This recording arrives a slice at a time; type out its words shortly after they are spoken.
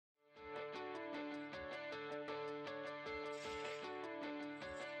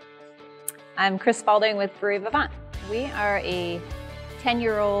I'm Chris Spalding with Brewery Vivant. We are a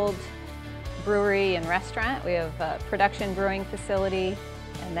 10-year-old brewery and restaurant. We have a production brewing facility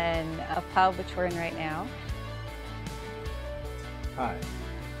and then a pub, which we're in right now. Hi,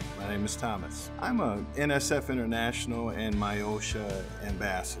 my name is Thomas. I'm a NSF International and MIOSHA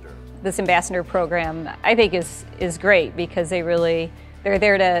ambassador. This ambassador program I think is great because they're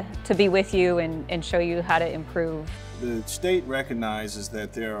there to be with you and show you how to improve. The state recognizes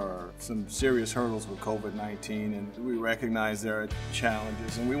that there are some serious hurdles with COVID-19, and we recognize there are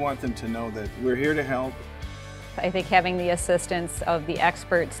challenges, and we want them to know that we're here to help. I think having the assistance of the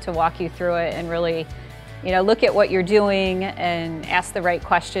experts to walk you through it and really, look at what you're doing and ask the right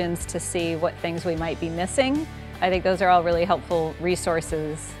questions to see what things we might be missing. I think those are all really helpful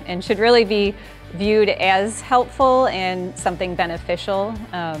resources and should really be viewed as helpful and something beneficial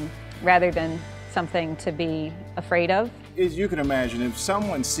rather than something to be afraid of. As you can imagine, if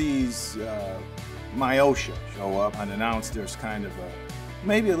someone sees MIOSHA show up unannounced, there's kind of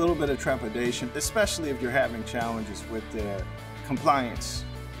maybe a little bit of trepidation, especially if you're having challenges with compliance.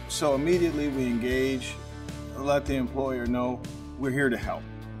 So immediately we engage, let the employer know we're here to help.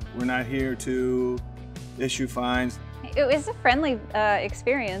 We're not here to issue fines. It was a friendly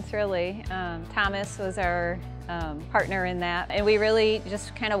experience, really. Thomas was our partner in that, and we really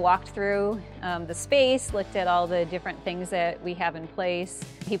just kind of walked through the space, looked at all the different things that we have in place.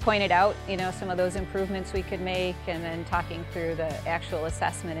 He pointed out, some of those improvements we could make, and then talking through the actual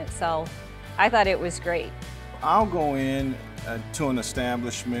assessment itself. I thought it was great. I'll go in to an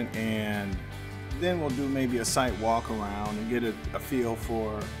establishment, and then we'll do maybe a site walk around and get a feel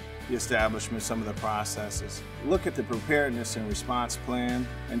for the establishment, some of the processes. Look at the preparedness and response plan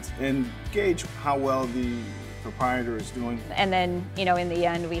and gauge how well the proprietor is doing. And then, in the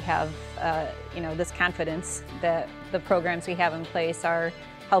end, we have, this confidence that the programs we have in place are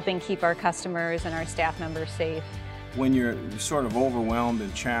helping keep our customers and our staff members safe. When you're sort of overwhelmed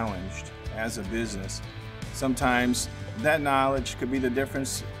and challenged as a business, sometimes that knowledge could be the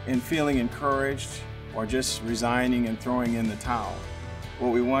difference in feeling encouraged or just resigning and throwing in the towel.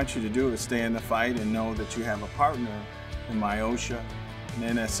 What we want you to do is stay in the fight and know that you have a partner in MIOSHA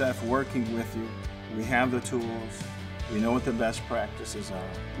and NSF working with you. We have the tools. We know what the best practices are.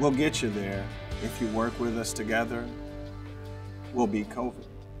 We'll get you there. If you work with us together, we'll beat COVID.